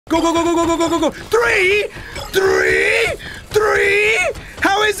Go, go, go, go, go, go, go, go, go. 3! 3! 3!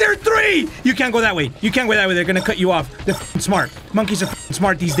 How is there 3? You can't go that way. You can't go that way. They're gonna cut you off. They're smart. Monkeys are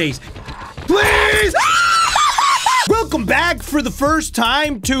smart these days. Please! Welcome back for the first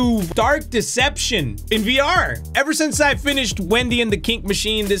time to Dark Deception in VR. Ever since I finished Wendy and the Kink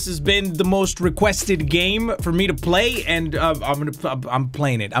Machine, this has been the most requested game for me to play, and I'm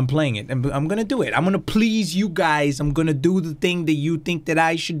playing it. I'm playing it. I'm gonna do it. I'm gonna please you guys. I'm gonna do the thing that you think that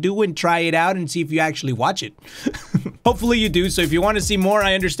I should do and try it out and see if you actually watch it. Hopefully you do. So if you want to see more,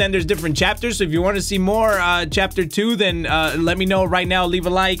 I understand there's different chapters. So if you want to see more chapter 2, then let me know right now. Leave a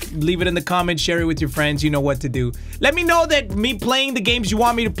like, leave it in the comments, share it with your friends. You know what to do. Let me know that me playing the games you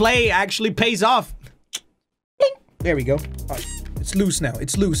want me to play actually pays off. There we go. Oh, it's loose now.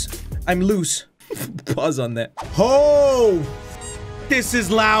 It's loose. I'm loose. Pause on that. Oh, this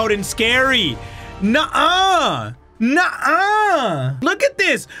is loud and scary. Nuh-uh. Nuh-uh. Look at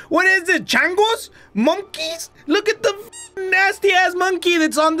this. What is it? Changos? Monkeys? Look at the nasty-ass monkey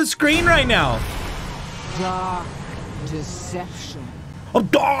that's on the screen right now. Dark Deception.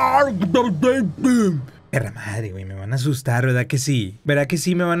 Dark Deception. Perra madre, güey, me van a asustar, ¿verdad que sí? ¿Verdad que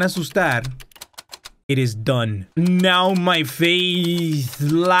sí me van a asustar? It is done. Now my faith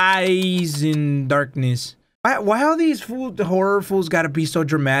lies in darkness. Why are these horror fools gotta be so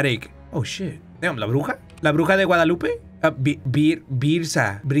dramatic? Oh shit. Damn, ¿la bruja? ¿La bruja de Guadalupe?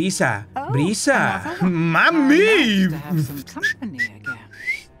 Brisa. Mami!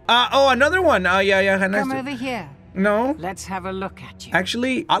 Oh, another one. Oh, yeah. Come over here. No. Let's have a look at you.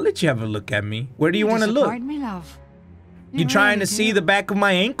 Actually, I'll let you have a look at me. Where do you want to look? Me, love. You trying to see the back of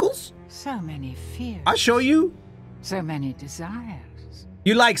my ankles? So many fears. I'll show you. So many desires.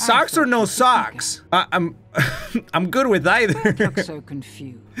 You like socks or no socks? I'm good with either. Don't look so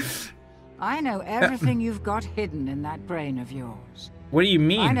confused. I know everything you've got hidden in that brain of yours. What do you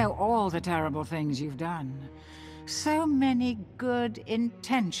mean? I know all the terrible things you've done. So many good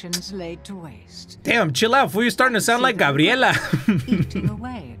intentions laid to waste. Damn, chill out, fool. You're starting to sound like Gabriela. Eating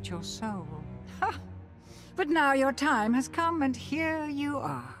away at your soul. But now your time has come, and here you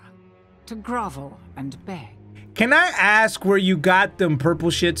are, to grovel and beg. Can I ask where you got them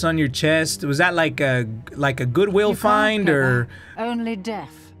purple shits on your chest? Was that like a Goodwill find, or? Only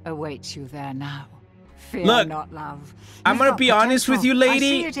death awaits you there now. Fear Look, not, love. I'm gonna be honest with you,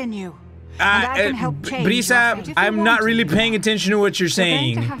 lady. I see it in you. Brisa, I'm not really paying attention to what you're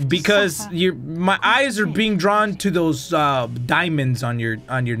saying because my eyes are being drawn to those diamonds on your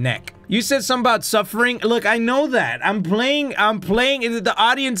neck. You said something about suffering. Look, I know that. I'm playing. The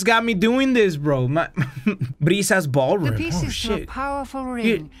audience got me doing this, bro. Brisa's ballroom. The pieces oh shit! To a powerful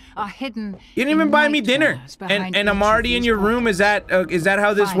ring are hidden. You didn't even buy me dinner, and I'm already in your room. Is that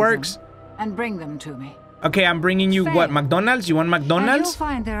how this works? And bring them to me. Okay, I'm bringing you what? McDonald's? You want McDonald's? And you'll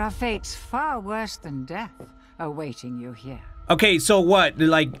find there are fates far worse than death awaiting you here. Okay, so what?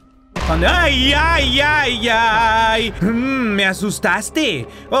 Like, ay, me asustaste.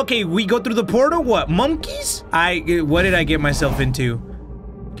 Okay, we go through the portal. What? Monkeys? What did I get myself into?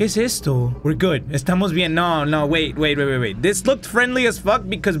 ¿Qué es esto? We're good. Estamos bien. No, wait. This looked friendly as fuck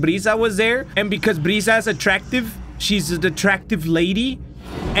because Brisa was there, and because Brisa is attractive. She's an attractive lady,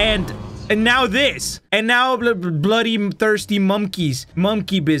 and now this. And now bloody thirsty monkeys.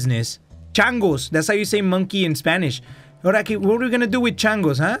 Monkey business. Changos. That's how you say monkey in Spanish. What are we gonna do with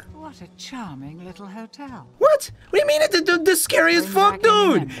changos, huh? What a charming little hotel. What? What do you mean? It's scary as fuck,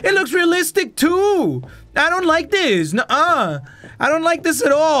 dude. It looks realistic, too. I don't like this. Nuh-uh. I don't like this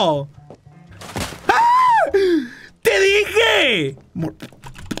at all. Ah! Te dije!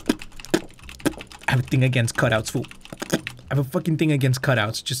 I have a thing against cutouts, fool. I have a fucking thing against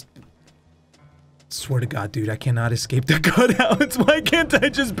cutouts. Just swear to God, dude, I cannot escape the cutouts. Why can't I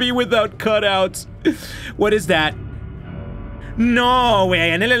just be without cutouts? What is that? No, güey,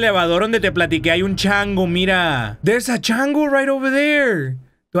 allá en el elevador donde te platiqué hay un chango, mira. There's a chango right over there.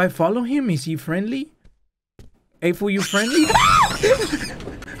 Do I follow him? Is he friendly? Hey, fool, you friendly?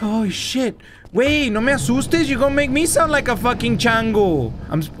 Oh, shit. Wait, no me asustes. You're gonna make me sound like a fucking chango.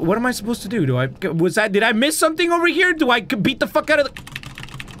 What am I supposed to do? Did I miss something over here? Do I beat the fuck out of the...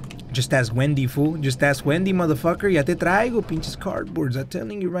 Just ask Wendy, fool. Just ask Wendy, motherfucker. Ya te traigo, pinches cardboards. I'm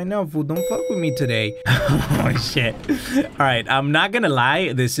telling you right now, fool. Don't fuck with me today. Oh, shit. Alright, I'm not gonna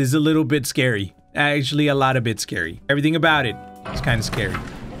lie. This is a little bit scary. Actually, a lot of bit scary. Everything about it is kind of scary.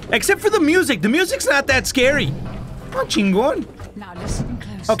 Except for the music. The music's not that scary. Oh, chingon. Now listen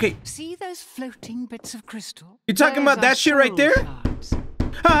close. Okay. See those floating bits of crystal? You talking about that shit right there?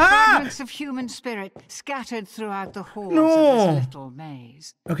 Fragments of human spirit scattered throughout the halls of this little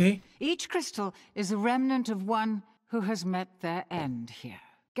maze. Okay. Each crystal is a remnant of one who has met their end here.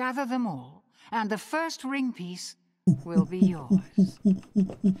 Gather them all, and the first ring piece will be yours.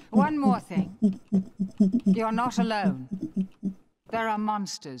 One more thing. You're not alone. There are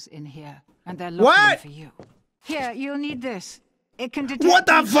monsters in here, and they're looking for you. Here, you'll need this. It can detect what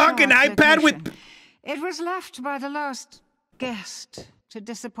the fuck? An iPad location. with... It was left by the last guest to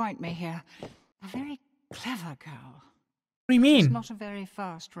disappoint me here. A very clever girl. What do you mean? She's not a very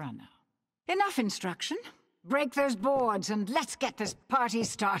fast runner. Enough instruction. Break those boards and let's get this party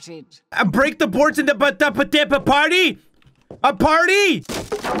started. Break the boards in the party? A party?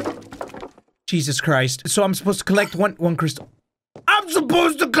 Jesus Christ. So I'm supposed to collect one crystal. I'm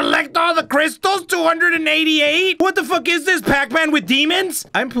supposed to collect all the crystals? 288? What the fuck is this? Pac-Man with demons?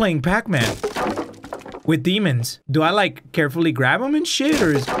 I'm playing Pac-Man with demons. Do I like carefully grab them and shit,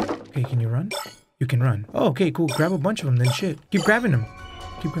 or is... Okay, can you run? You can run. Oh, okay, cool. Grab a bunch of them, then shit. Keep grabbing them.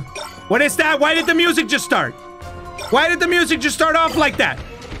 Keep grabbing. What is that? Why did the music just start? Why did the music just start off like that?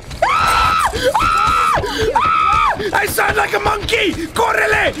 I sound like a monkey!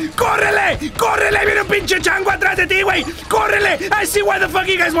 Córrele! Córrele! Córrele! Viene un pinche chango atrás de ti, güey! Córrele! I see why the fuck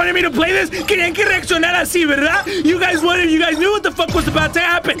you guys wanted me to play this. Querían que reaccionara así, ¿verdad? You guys knew what the fuck was about to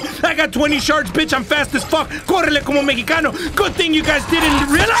happen. I got 20 shards, bitch. I'm fast as fuck. Córrele como mexicano. Good thing you guys didn't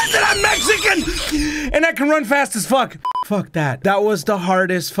realize that I'm Mexican! And I can run fast as fuck. Fuck that. That was the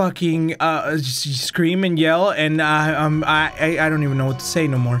hardest fucking scream and yell, and I don't even know what to say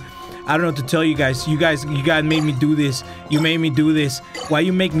no more. I don't know what to tell you guys. You guys made me do this. You made me do this. Why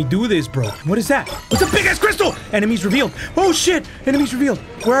you make me do this, bro? What is that? What's a big-ass crystal? Enemies revealed. Oh, shit. Enemies revealed.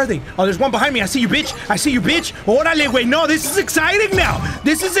 Where are they? Oh, there's one behind me. I see you, bitch. I see you, bitch. Órale, güey. No, this is exciting now.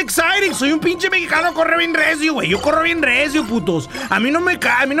 This is exciting. Soy un pinche mexicano. Corre bien recio, güey. Yo corro bien recio, putos. A mí no me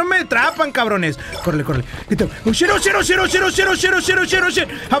atrapan, cabrones. Córrele, córrele. Oh, shit, oh, shit, oh, shit, oh, shit, oh, shit, oh, shit, oh, shit, oh, shit, oh, shit.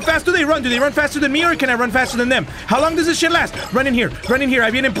 How fast do they run? Do they run faster than me, or can I run faster than them? How long does this shit last? Run in here. Run in here.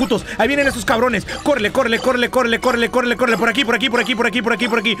 Ahí vienen putos. Ahí vienen esos cabrones. Córrele, córrele, córrele, córrele, córrele, córrele, córrele. Por aquí, por aquí, por aquí, por aquí, por aquí,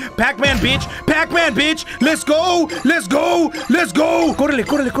 por aquí. Pac-Man, bitch. Pac-Man, bitch. Let's go. Let's go. Let's go. Córrele,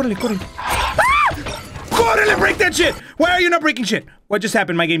 córrele, córrele, córrele. Ah! Córrele, break that shit. Why are you not breaking shit? What just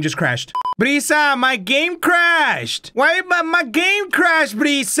happened? My game just crashed. Brisa, my game crashed. Why my game crashed,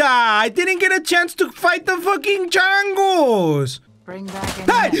 Brisa? I didn't get a chance to fight the fucking changos. Bring back in.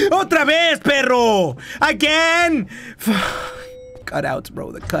 Hey, otra vez, perro. Again. Cutouts,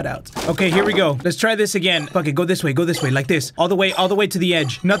 bro, the cutouts. Okay, here we go. Let's try this again. Fuck it, go this way, like this. All the way to the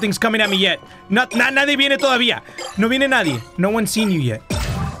edge. Nothing's coming at me yet. Nadie viene todavía. No viene nadie. No one's seen you yet.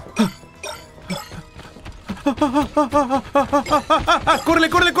 Córrele,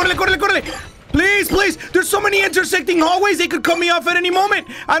 córrele, córrele, córrele, córrele. Please, please. There's so many intersecting hallways. They could cut me off at any moment.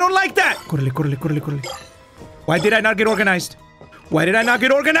 I don't like that. Córrele, córrele, córrele, córrele. Why did I not get organized? Why did I not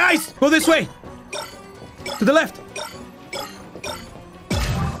get organized? Go this way. To the left.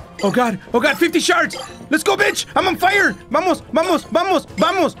 Oh god, 50 shards! Let's go, bitch! I'm on fire! Vamos, vamos, vamos,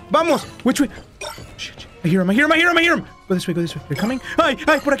 vamos, vamos! Which way? Shit, I hear him, I hear him, I hear him, I hear him! Go this way, go this way. They're coming? Ay,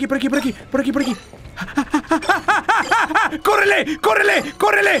 ay, por aquí, por aquí, por aquí, por aquí, por aquí. Córrele, córrele,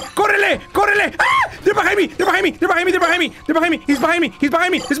 córrele, córrele, córrele! Ah! They're behind me, they're behind me, they're behind me, they're behind me, they're behind me, he's behind me, he's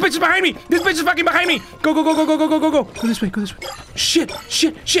behind me, this bitch is behind me, this bitch is fucking behind me! Go, go, go, go, go, go, go, go, go! Go this way, go this way. Shit,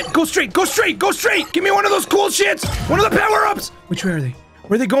 shit, shit, go straight, go straight, go straight! Give me one of those cool shits! One of the power-ups! Which way are they?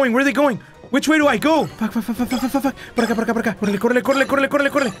 Where are they going? Where are they going? Which way do I go? Fuck, fuck, fuck, fuck, fuck, fuck, fuck. Por acá, por acá, por acá. Córrele, córrele, córrele, córrele, córrele,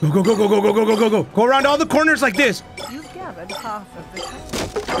 córrele. Go, go, go, go, go, go, go, go, go. Go around all the corners like this. You've gathered half of the...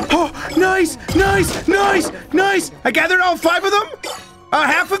 Oh, nice, nice, nice, nice. I gathered all 5 of them?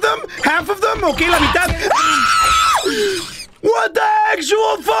 Half of them? Half of them? Okay, la mitad. Ah! What the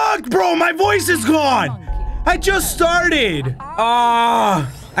actual fuck? Bro, my voice is gone. I just started. I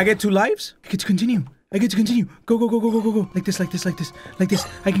get 2 lives? I get to continue. I get to continue. Go, go, go, go, go, go, go. Like this, like this, like this, like this.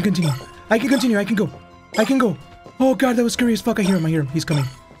 I can continue. I can continue. I can go. I can go. Oh god, that was scary as fuck. I hear him. I hear him. He's coming.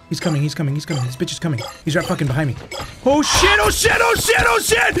 He's coming. He's coming. He's coming. This bitch is coming. He's right fucking behind me. Oh shit! Oh shit! Oh shit! Oh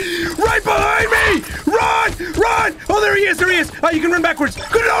shit! Right behind me! Run! Run! Oh, there he is. There he is. Oh, you can run backwards. No,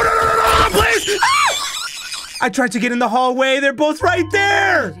 no, no, no, no, no, no, please! Ah! I tried to get in the hallway. They're both right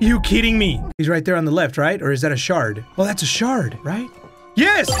there. You kidding me? He's right there on the left, right? Or is that a shard? Oh, that's a shard, right?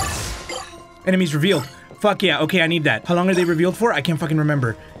 Yes! Enemies revealed. Fuck yeah. Okay, I need that. How long are they revealed for? I can't fucking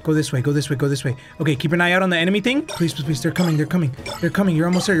remember. Go this way. Go this way. Go this way. Okay, keep an eye out on the enemy thing. Please, please, please. They're coming. They're coming. They're coming. You're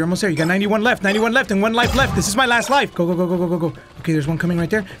almost there. You're almost there. You got 91 left. 91 left and 1 life left. This is my last life. Go, go, go, go, go, go, go. Okay, there's one coming right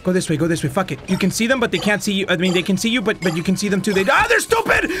there. Go this way. Go this way. Fuck it. You can see them, but they can't see you. I mean, they can see you, but you can see them too. They're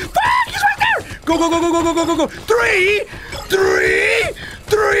stupid. Fuck! He's right there. Go, go, go, go, go, go, go, go, go. 3, 3,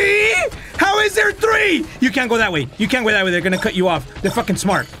 3. How is there 3? You can't go that way. You can't go that way. They're gonna cut you off. They're fucking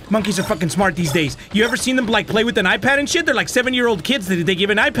smart. Monkeys are fucking smart these days. You ever seen them like play with an iPad and shit? They're like 7-year-old kids that they give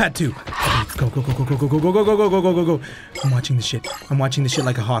an iPad to. Go, go, go, go, go, go, go, go, go, go, go, go, go, go. I'm watching this shit. I'm watching this shit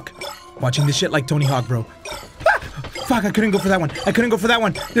like a hawk. Watching this shit like Tony Hawk, bro. Ah! Fuck, I couldn't go for that one. I couldn't go for that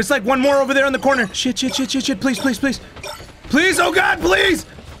one. There's like one more over there in the corner. Shit, shit, shit, shit, shit. Please, please, please. Please, oh God, please!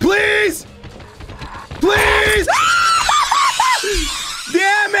 Please! Please!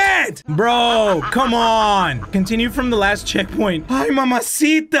 Damn it! Bro, come on. Continue from the last checkpoint. Ay,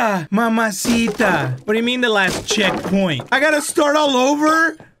 mamacita. Mamacita. What do you mean the last checkpoint? I gotta start all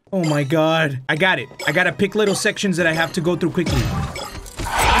over? Oh my God. I got it. I gotta pick little sections that I have to go through quickly.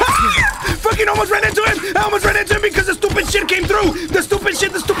 Fucking almost ran into him! I almost ran into him because the stupid shit came through! The stupid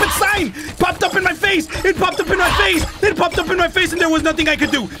shit, the stupid sign! Popped up in my face! It popped up in my face! It popped up in my face and there was nothing I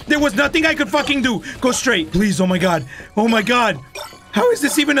could do! There was nothing I could fucking do! Go straight! Please, oh my God! Oh my God! How is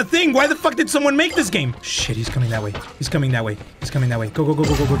this even a thing? Why the fuck did someone make this game? Shit, he's coming that way. He's coming that way. He's coming that way. Go, go, go,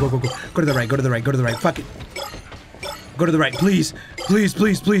 go, go, go, go, go, go. Go to the right, go to the right, go to the right. Fuck it. Go to the right, please. Please,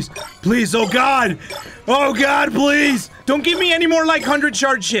 please, please. Please, oh God! Oh God, please! Don't give me any more like 100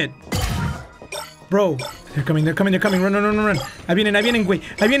 shard shit. Bro, they're coming, they're coming, they're coming. Run, run, run, run, run. Ahí vienen, güey.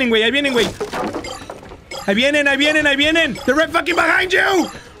 Ahí vienen, güey, ahí vienen, güey. Ahí vienen, ahí vienen, ahí vienen. They're right fucking behind you!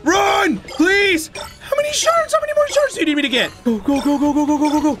 Run! Please! How many shards? How many more shards do you need me to get? Go, go, go, go, go, go, go,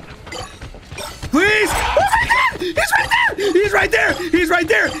 go, go. Please! Oh my God! He's right there! He's right there! He's right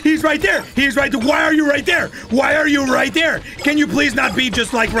there! He's right there! He's right there! Why are you right there? Why are you right there? Can you please not be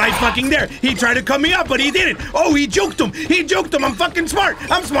just like right fucking there? He tried to cut me up, but he didn't. Oh, he juked him! He juked him! I'm fucking smart!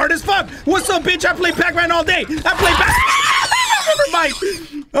 I'm smart as fuck! What's up, bitch? I play Pac-Man all day! I play Never mind!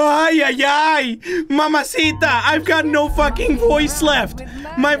 Ay, ay, ay! Mamacita! I've got no fucking voice left!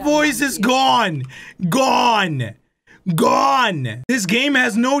 My voice is gone! Gone! Gone! This game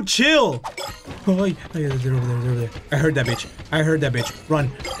has no chill! Oh, they're over there, they're over there. I heard that bitch. I heard that bitch.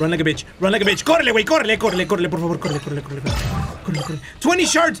 Run. Run like a bitch. Run like a bitch. Córrele, güey. Córrele, córrele, córrele, por favor. Córrele, córrele, córrele. Córrele, córrele. 20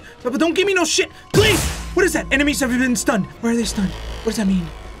 shards! But don't give me no shit! Please! What is that? Enemies have been stunned. Why are they stunned? What does that mean?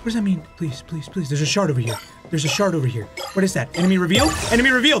 What does that mean? Please, please, please. There's a shard over here. There's a shard over here. What is that? Enemy revealed? Enemy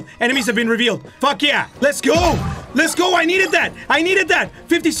revealed! Enemies have been revealed. Fuck yeah! Let's go! Let's go! I needed that! I needed that!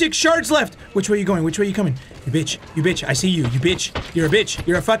 56 shards left! Which way are you going? Which way are you coming? You bitch. You bitch. I see you. You bitch. You're a bitch.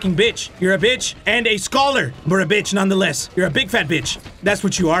 You're a fucking bitch. You're a bitch and a scholar. But a bitch nonetheless. You're a big fat bitch. That's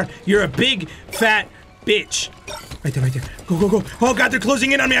what you are. You're a big fat bitch. Right there, right there. Go, go, go. Oh God, they're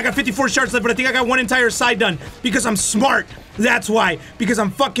closing in on me. I got 54 shards left, but I think I got one entire side done. Because I'm smart. That's why. Because I'm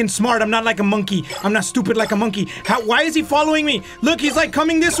fucking smart. I'm not like a monkey. I'm not stupid like a monkey. Why is he following me? Look, he's like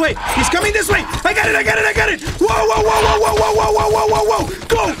coming this way. He's coming this way. I got it, I got it, I got it. Whoa, whoa, whoa, whoa, whoa, whoa, whoa, whoa, whoa, whoa, whoa.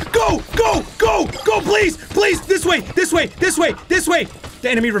 Go, go, go, go, go, please, please. This way, this way, this way, this way.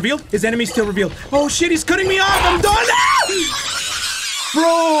 The enemy revealed? Is enemy still revealed? Oh shit, he's cutting me off. I'm done. Ah!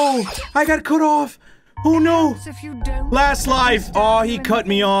 Bro, I got cut off. Oh no! Last life! Oh, he cut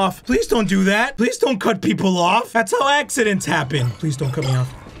me off. Please don't do that. Please don't cut people off. That's how accidents happen. Please don't cut me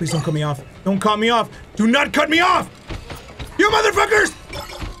off. Please don't cut me off. Don't cut me off. Do not cut me off! You motherfuckers!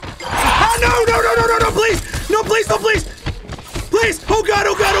 Oh no, no, no, no, no, no, please! No, please, no, please! Please! Oh God,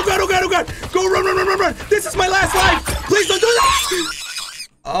 oh God, oh God, oh God, oh God! Go run, run, run, run, run! This is my last life! Please don't do that!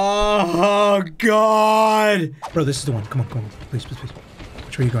 Oh God! Bro, this is the one. Come on, come on. Please, please, please.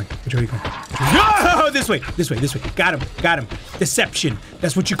 Which way are you going? Which way are you going? No! This way! This way, this way. Got him. Got him. Deception.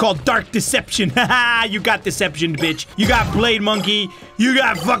 That's what you call dark deception. Haha! You got deception, bitch. You got blade, monkey. You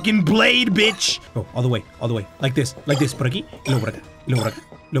got fucking blade, bitch. Oh, all the way. All the way. Like this. Like this. Por aquí. Y luego por acá. Y luego por acá.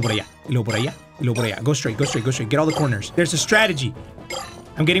 Y luego por allá. Y luego por allá. Y luego por allá. Go straight. Go straight. Go straight. Get all the corners. There's a strategy.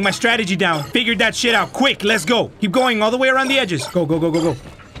 I'm getting my strategy down. Figured that shit out. Quick. Let's go. Keep going all the way around the edges. Go, go, go, go, go.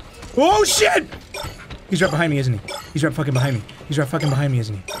 Oh, shit! He's right behind me, isn't he? He's right fucking behind me. He's right fucking behind me,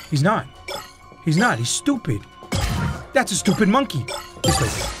 isn't he? He's not. He's not. He's stupid. That's a stupid monkey. This way.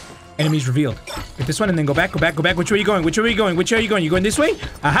 Enemies revealed. Get this one and then go back, go back, go back. Which way are you going? Which way are you going? Which way are you going? You going this way?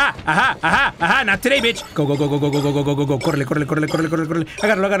 Aha, aha, aha, aha. Not today, bitch. Go, go, go, go, go, go, go, go, go, go, go. Correle, correle, correle, correle, correle, correle. I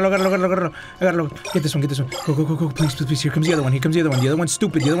got it, I got it, I got it, I got it, I got it, I got it. Get this one, get this one. Go, go, go, go. Please, please, please. Here comes the other one. Here comes the other one. The other one's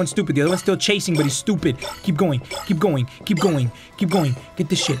stupid. The other one's stupid. The other one's still chasing, but he's stupid. Keep going. Keep going. Keep going. Keep going. Get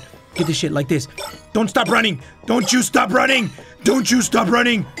this shit. Get this shit like this. Don't stop running. Don't you stop running. Don't you stop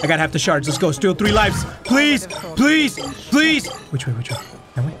running. I got half the shards. Let's go. Still 3 lives. Please. Please. Please. Which way? Which way?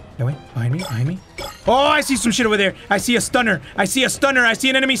 That way? That way? Behind me? Behind me? Oh, I see some shit over there. I see a stunner. I see a stunner. I see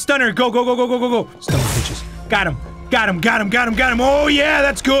an enemy stunner. Go, go, go, go, go, go, go. Stun those bitches. Got him. Got him. Got him. Got him. Got him. Oh, yeah.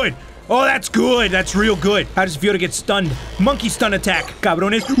 That's good. Oh, that's good. That's real good. How does it feel to get stunned? Monkey stun attack.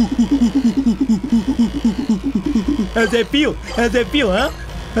 Cabrones. How's that feel? How's that feel, huh?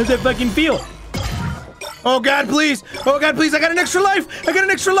 How's that fucking feel? Oh God, please! Oh God, please! I got an extra life! I got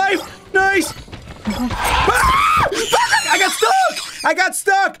an extra life! Nice! Ah! I got stuck! I got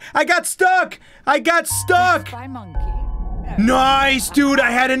stuck! I got stuck! I got stuck! By monkey. Nice, dude!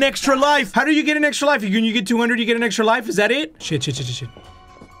 I had an extra life! How do you get an extra life? When you get 200, you get an extra life? Is that it? Shit, shit, shit, shit, shit.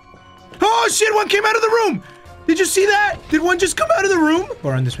 Oh shit, one came out of the room! Did you see that? Did one just come out of the room? Go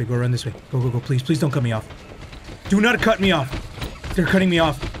around this way, go around this way. Go, go, go, please, please don't cut me off. Do not cut me off. They're cutting me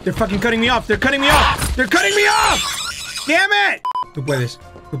off. They're fucking cutting me off. They're cutting me off. They're cutting me off! Damn it! Tú puedes.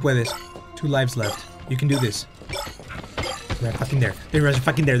 Tú puedes. 2 lives left. You can do this. They're fucking there. They're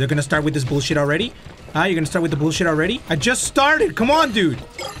fucking there. They're gonna start with this bullshit already? Huh? You're gonna start with the bullshit already? I just started! Come on, dude!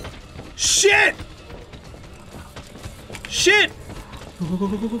 Shit! Shit! Go, go,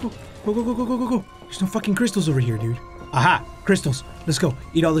 go, go, go, go, go, go, go, go, go, go, go. There's no fucking crystals over here, dude. Aha! Crystals. Let's go.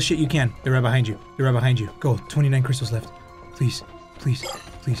 Eat all the shit you can. They're right behind you. They're right behind you. Go. 29 crystals left. Please. Please.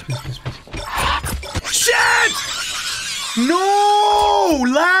 Please, please, please, please. Shit! No!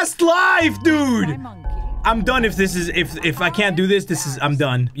 Last life, dude! I'm done if this is, if I can't do this, I'm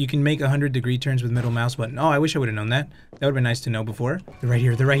done. You can make 100-degree turns with middle mouse button. Oh, I wish I would have known that. That would have been nice to know before. They're right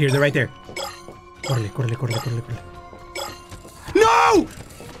here, they're right here, they're right there. Correle, correle, correle, correle, correle. No!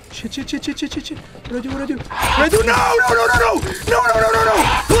 Shit, shit, shit, shit, shit, shit, shit. What do I do, what do I do? What do I do? No, no, no, no, no! No, no, no, no, no!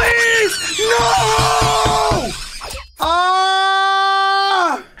 Please! No!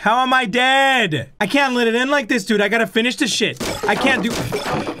 Ah! How am I dead? I can't let it end like this, dude. I gotta finish this shit. I can't do...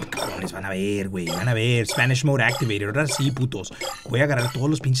 Cabrones, van a ver, güey. Van a ver. Spanish mode activated. Ahora sí, putos. Voy a agarrar todos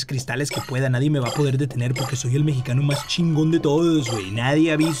los pinches cristales que pueda. Nadie me va a poder detener porque soy el mexicano más chingón de todos, güey.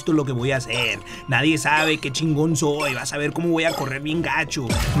 Nadie ha visto lo que voy a hacer. Nadie sabe qué chingón soy. Vas a ver cómo voy a correr bien gacho.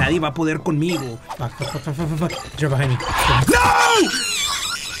 Nadie va a poder conmigo. Fuck, fuck, fuck, fuck, fuck, fuck. They're behind me. No!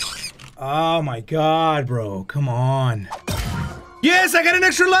 Oh my God, bro. Come on. Yes, I got an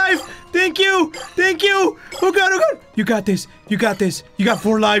extra life! Thank you! Thank you! Oh God, oh God! You got this. You got this. You got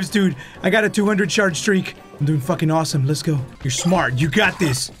 4 lives, dude. I got a 200 shard streak. I'm doing fucking awesome. Let's go. You're smart. You got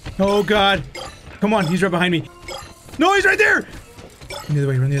this. Oh God. Come on, he's right behind me. No, he's right there! Run the other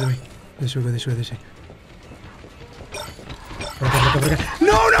way, run the other way. This way, go this way, this way.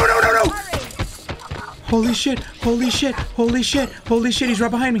 No, no, no, no, no! Holy shit, holy shit, holy shit, holy shit, he's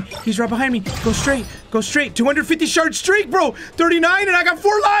right behind me. He's right behind me. Go straight, go straight. 250 shard streak, bro. 39 and I got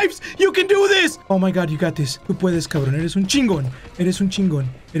 4 lives. You can do this. Oh my God, you got this. Tú puedes, cabrón. Eres un chingón. Eres un chingón.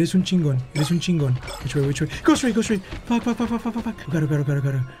 Eres un chingón. Eres un chingón. Which way, which way? Go straight, go straight. Fuck, fuck, fuck, fuck, fuck, fuck. Got it.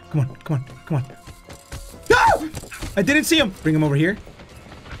 Come on, come on, come on. No! I didn't see him. Bring him over here.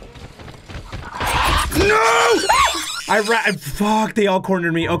 No! Fuck, they all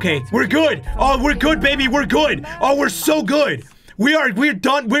cornered me. Okay, we're good. Oh, we're good, baby. We're good. Oh, we're so good. We're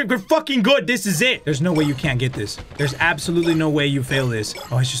done. We're fucking good. This is it. There's no way you can't get this. There's absolutely no way you fail this.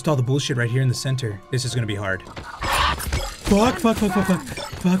 Oh, I just saw the bullshit right here in the center. This is gonna be hard. Fuck, fuck, fuck, fuck, fuck.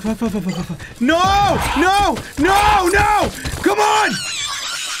 Fuck, fuck, fuck, fuck, fuck, fuck. No! No! No! No! Come on!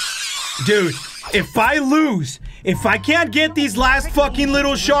 Dude, if I lose, if I can't get these last fucking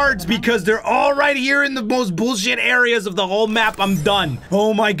little shards because they're all right here in the most bullshit areas of the whole map, I'm done.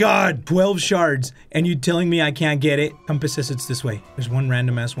 Oh my God. 12 shards. And you telling me I can't get it? Compass says it's this way. There's one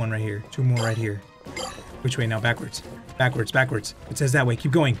random ass one right here. 2 more right here. Which way now? Backwards. Backwards, backwards. It says that way.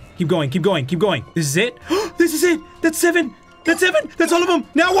 Keep going. Keep going. Keep going. Keep going. This is it? This is it. That's 7. That's 7. That's all of them.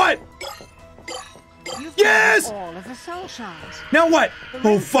 Now what? Yes! Now what?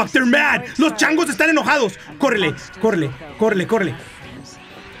 Oh fuck, they're mad! Los changos están enojados! Córrele, córrele, córrele, córrele.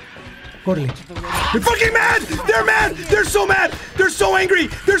 Córrele. They're fucking mad! They're mad! They're so mad! They're so angry!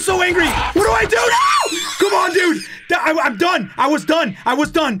 They're so angry! What do I do now? Come on, dude! I'm done! I was done! I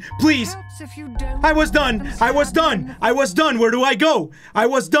was done! Please! I was done! I was done! I was done! Where do I go? I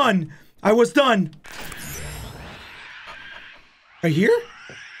was done! I was done! Right here?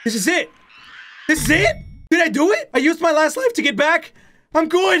 This is it! This is it? Did I do it? I used my last life to get back. I'm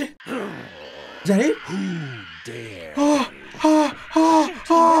good. Is that it? Who dare?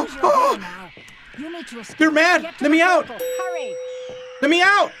 They're mad. Let me out. Hurry. Let me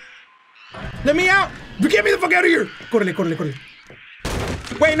out. Let me out. Get me the fuck out of here. Córrele, córrele, córrele.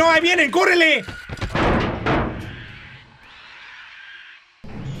 Wait, no, ahí vienen. Córrele.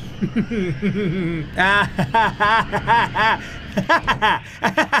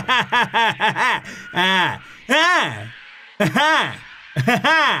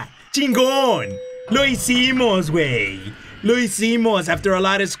 Chingón. Lo hicimos, güey. Lo hicimos. After a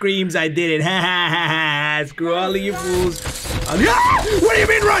lot of screams, I did it. Screw all of you fools. What do you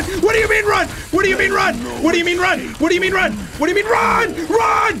mean run? What do you mean run? What do you mean run? What do you mean run? What do you mean run? What do you mean run?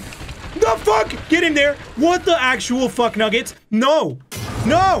 Run! The fuck? Get in there. What the actual fuck nuggets? No.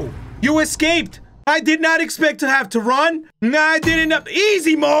 No! You escaped! I did not expect to have to run. Nah, I didn't.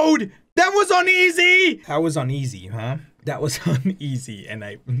 Easy mode! That was on easy! That was on easy, huh? That was on easy, and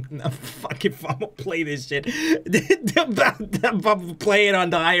fuck if I'm gonna play this shit. Play it on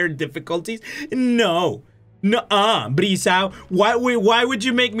the higher difficulties? No. Nuh-uh, Brisa. Why would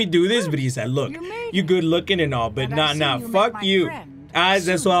you make me do this, Brisa? Look, you good looking and all, but nah, fuck you.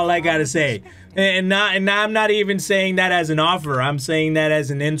 That's all I gotta say. And I'm not even saying that as an offer. I'm saying that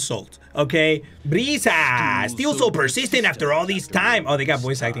as an insult. Okay? Brisa, still so persistent after all this time. Oh, they got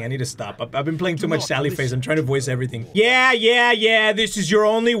voice acting. I need to stop. I've been playing too much Sally Face. I'm trying to voice everything. Yeah. This is your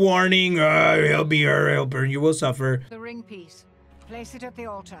only warning. He'll be her. He'll burn. You will suffer. The ring piece. Place it at the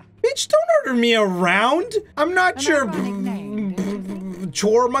altar. Bitch, don't order me around. I'm not your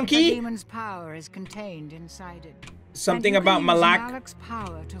chore monkey. The demon's power is contained inside it. Something about Malak. Malak's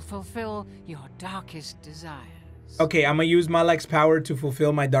power to fulfill your darkest desires. Okay, I'm gonna use Malak's power to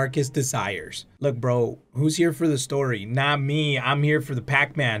fulfill my darkest desires. Look, bro, who's here for the story? Not me. I'm here for the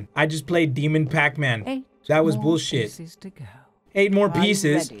Pac-Man. I just played Demon Pac-Man. That was bullshit. To go. 8 more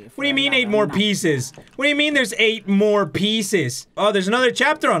pieces? What do you mean 8 more pieces? What do you mean there's 8 more pieces? Oh, there's another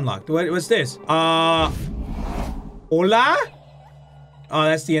chapter unlocked. What's this? Hola? Oh,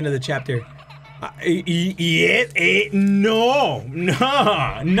 that's the end of the chapter.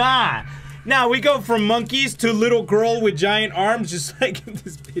 Nah. Now we go from monkeys to little girl with giant arms, just like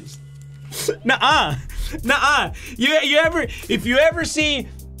this bitch. Nuh-uh. If you ever see,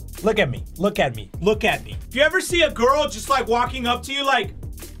 look at me. If you ever see a girl just like walking up to you like,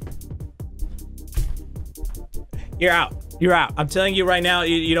 you're out. I'm telling you right now,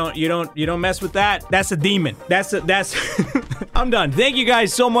 you don't mess with that. That's a demon. That's I'm done. Thank you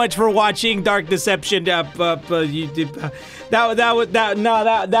guys so much for watching Dark Deception. That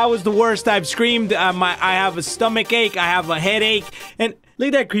was the worst. I've screamed. I have a stomach ache. I have a headache. And look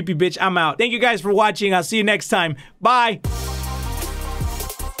at that creepy bitch. I'm out. Thank you guys for watching. I'll see you next time. Bye.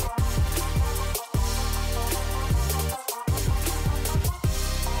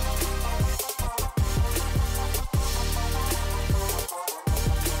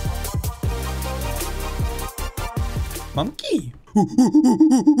 Monkey.